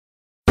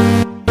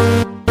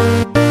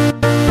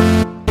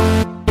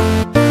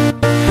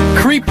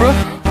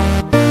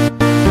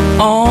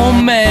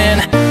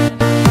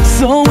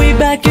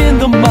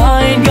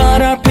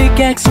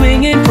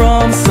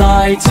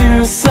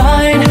side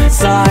to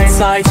side,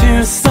 side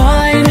to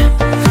side.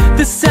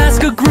 This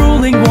task a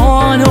grueling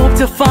one, hope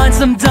to find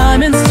some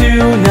diamonds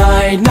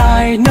tonight,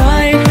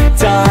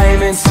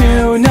 diamonds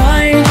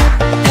tonight.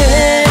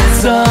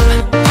 Heads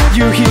up,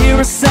 you hear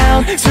a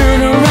sound,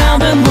 turn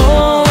around and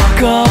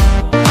look up.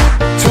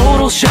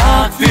 Total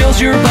shock fills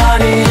your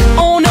body,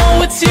 oh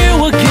no, it's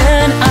you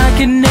again. I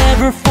can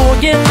never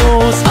forget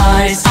those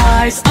eyes,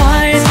 eyes,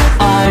 eyes,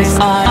 eyes,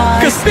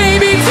 eyes. 'Cause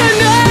baby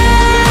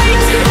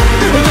tonight,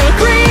 the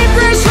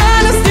creeper's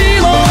trying to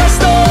steal our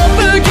stuff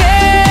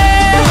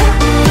again.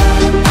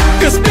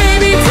 'Cause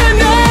baby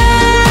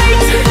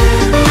tonight,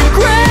 you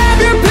grab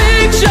your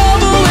big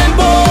shovel and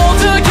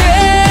bolt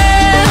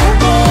again,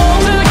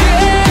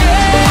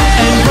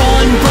 and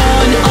run,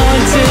 run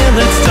until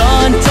it's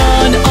done,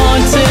 done,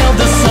 until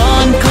the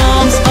sun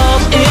comes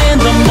up in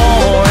the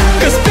morn.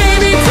 'Cause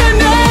baby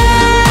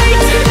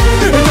tonight,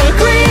 the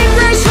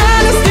creeper's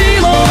trying to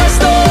steal our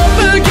stuff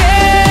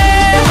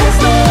again,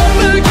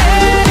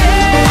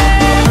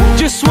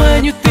 Just when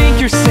you think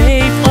you're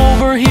safe,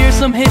 overhear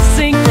some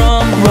hissing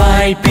from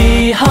right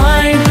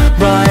behind,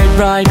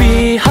 right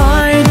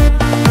behind.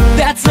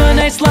 That's a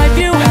nice life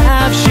you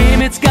have,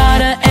 shame it's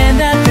gotta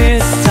end at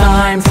this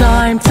time, time.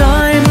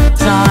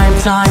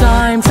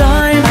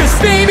 'Cause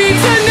baby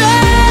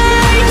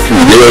tonight,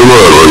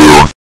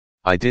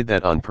 I did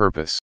that on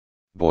purpose,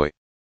 boy.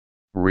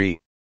 gonna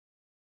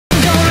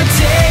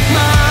take my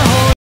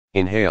whole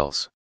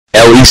Inhales.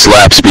 Ellie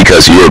slaps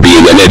because you're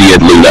being an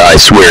idiot, Luna. I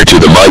swear to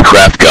the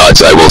Minecraft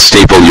gods I will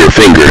staple your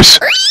fingers.